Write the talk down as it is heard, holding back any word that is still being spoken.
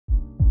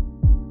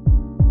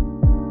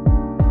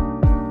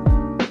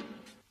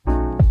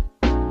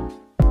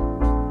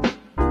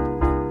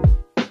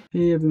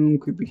Hey everyone,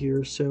 Creeper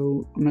here.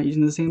 So I'm not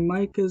using the same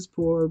mic as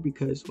before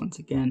because once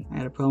again I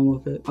had a problem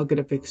with it. I'll get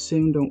it fixed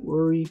soon, don't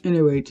worry.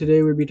 Anyway,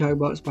 today we'll be talking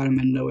about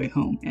Spider-Man No Way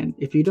Home, and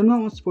if you do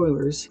not want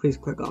spoilers, please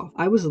click off.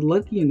 I was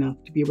lucky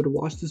enough to be able to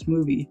watch this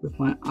movie with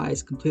my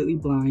eyes completely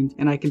blind,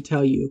 and I can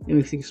tell you it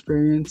makes the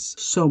experience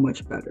so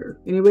much better.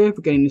 Anyway, we're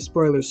getting into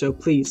spoilers, so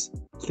please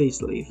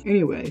leave.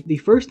 Anyway, the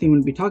first thing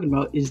we'll be talking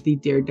about is the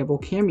Daredevil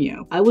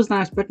cameo. I was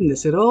not expecting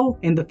this at all,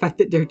 and the fact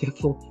that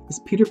Daredevil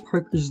is Peter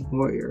Parker's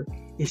lawyer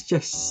is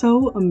just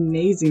so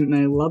amazing, and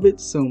I love it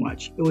so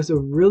much. It was a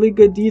really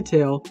good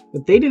detail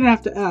that they didn't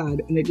have to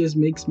add, and it just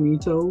makes me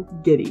so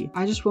giddy.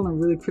 I just want to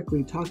really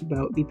quickly talk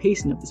about the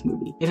pacing of this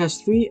movie. It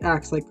has 3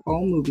 acts like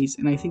all movies,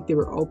 and I think they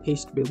were all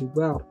paced really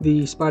well.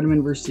 The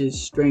Spider-Man vs.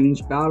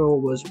 Strange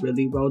battle was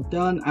really well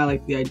done. I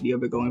like the idea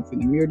of it going through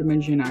the mirror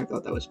dimension. I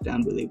thought that was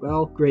done really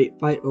well. Great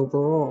fight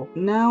overall.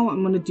 Now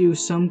I'm going to do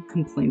some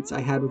complaints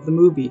I had with the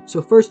movie.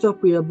 So first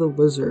up, we have the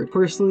Lizard.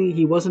 Personally,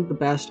 he wasn't the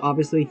best.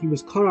 Obviously, he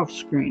was cut off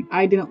screen.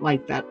 I didn't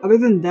like that. Other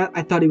than that,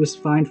 I thought he was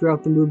fine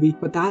throughout the movie,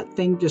 but that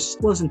thing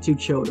just wasn't too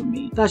chill to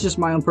me. That's just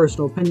my own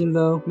personal opinion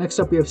though. Next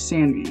up, we have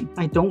Sandman.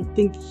 I don't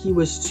think he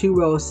was too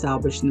well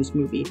established in this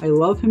movie. I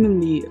love him in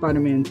the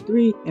Spider-Man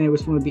 3, and it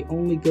was one of the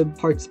only good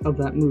parts of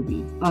that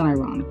movie,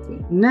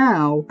 unironically.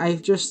 Now, I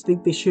just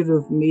think they should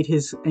have made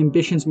his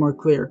ambitions more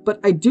clear,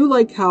 but I do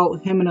like how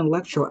him and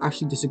Electro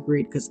actually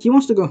disagreed, because he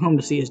wants to go home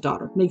to see his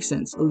daughter. Makes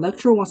sense.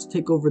 Electro wants to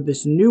take over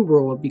this new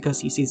world because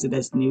he sees it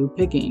as new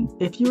picking.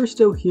 If you are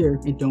still here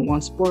and don't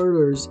want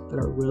spoilers that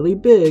are really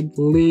big,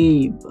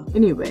 leave.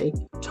 Anyway,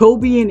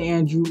 Toby and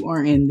Andrew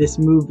are in this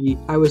movie.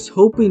 I was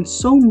hoping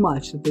so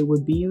much that they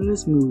would be in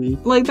this movie.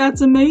 Like,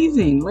 that's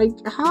amazing. Like,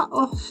 how?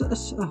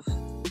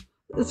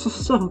 It's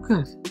so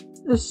good.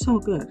 It's so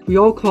good. We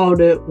all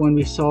called it when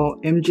we saw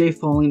MJ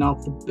falling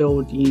off the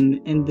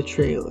building in the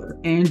trailer.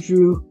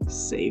 Andrew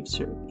saves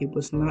her. He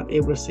was not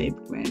able to save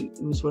Gwen.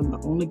 It was one of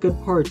the only good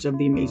parts of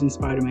The Amazing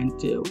Spider-Man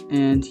 2.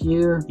 And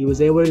here, he was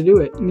able to do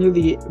it. Near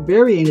the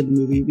very end of the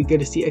movie, we get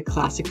to see a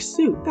classic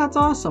suit. That's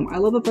awesome. I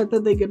love the fact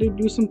that they get to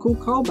do some cool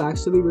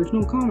callbacks to the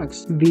original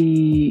comics.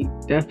 The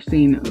death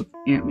scene of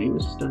Aunt May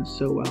was done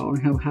so well,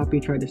 and how Happy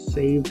tried to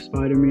save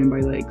Spider-Man by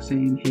like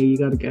saying, hey, you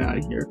gotta get out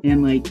of here.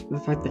 And like the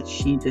fact that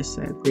she just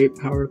said, great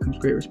power comes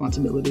great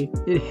responsibility.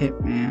 It hit,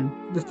 man.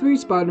 The 3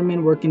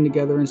 Spider-Men working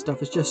together and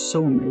stuff is just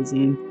so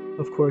amazing.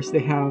 Of course, they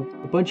have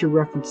a bunch of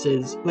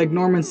references, like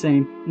Norman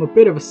saying, I'm a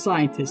bit of a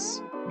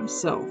scientist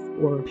myself,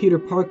 or Peter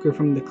Parker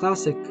from the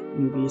classic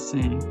movies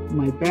saying,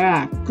 my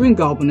back. Green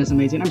Goblin is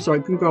amazing. I'm sorry,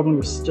 Green Goblin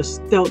was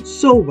just dealt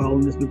so well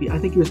in this movie. I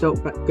think he was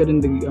dealt good in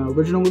the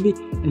original movie,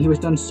 and he was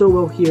done so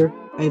well here.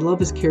 I love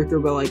his character,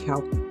 but like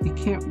how he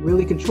can't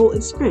really control it.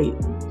 It's great.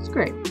 It's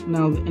great.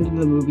 Now, the end of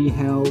the movie,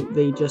 how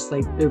they just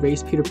like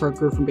erase Peter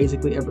Parker from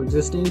basically ever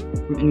existing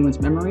from anyone's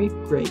memory.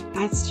 Great.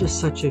 That's just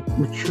such a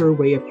mature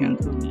way of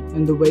handling it.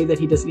 And the way that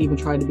he doesn't even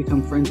try to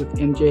become friends with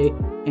MJ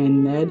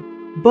and Ned,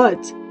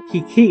 but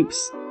he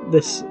keeps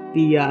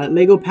the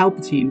Lego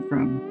Palpatine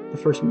from the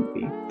first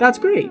movie. That's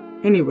great.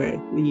 Anyway,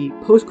 the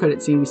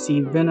post-credit scene, we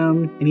see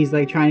Venom, and he's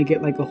like trying to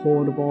get like a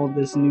hold of all of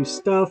this new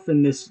stuff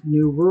in this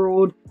new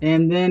world,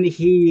 and then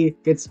he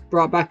gets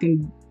brought back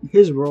in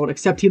his world,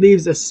 except he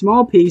leaves a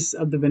small piece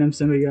of the Venom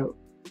symbiote.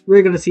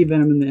 We're gonna see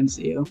Venom in the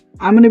MCU.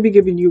 I'm gonna be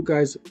giving you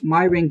guys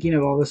my ranking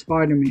of all the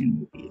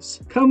Spider-Man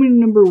movies. Coming in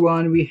number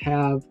 1, we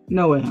have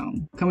No Way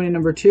Home. Coming in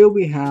number 2,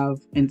 we have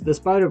Into the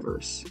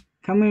Spider-Verse.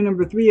 Coming in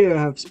number 3, I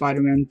have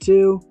Spider-Man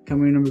 2.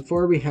 Coming in number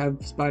 4, we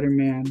have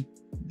Spider-Man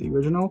the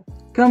original.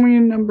 Coming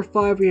in number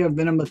 5, we have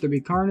Venom Let There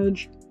Be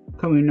Carnage.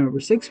 Coming in number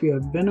 6, we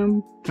have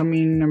Venom.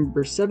 Coming in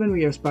number 7,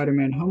 we have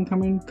Spider-Man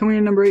Homecoming. Coming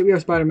in number 8, we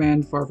have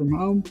Spider-Man Far From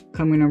Home.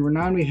 Coming in number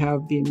 9, we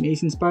have The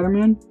Amazing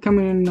Spider-Man.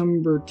 Coming in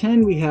number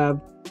 10, we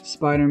have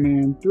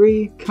Spider-Man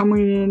 3.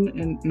 Coming in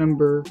at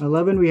number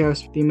 11, we have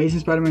The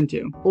Amazing Spider-Man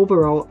 2.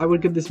 Overall, I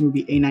would give this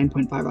movie a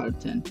 9.5 out of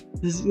 10.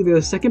 This is either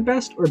the second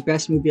best or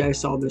best movie I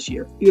saw this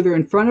year. Either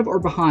in front of or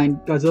behind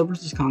Godzilla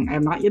vs. Kong. I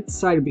have not yet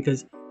decided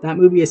because that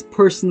movie is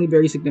personally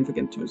very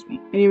significant to me.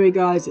 Anyway,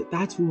 guys,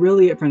 that's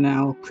really it for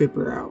now.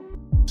 Creeper out.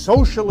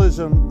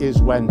 Socialism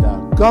is when the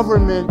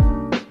government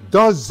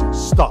does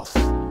stuff.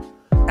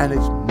 And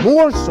it's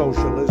more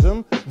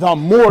socialism, the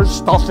more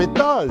stuff it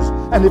does.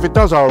 And if it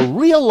does a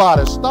real lot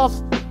of stuff,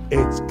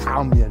 it's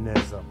communism.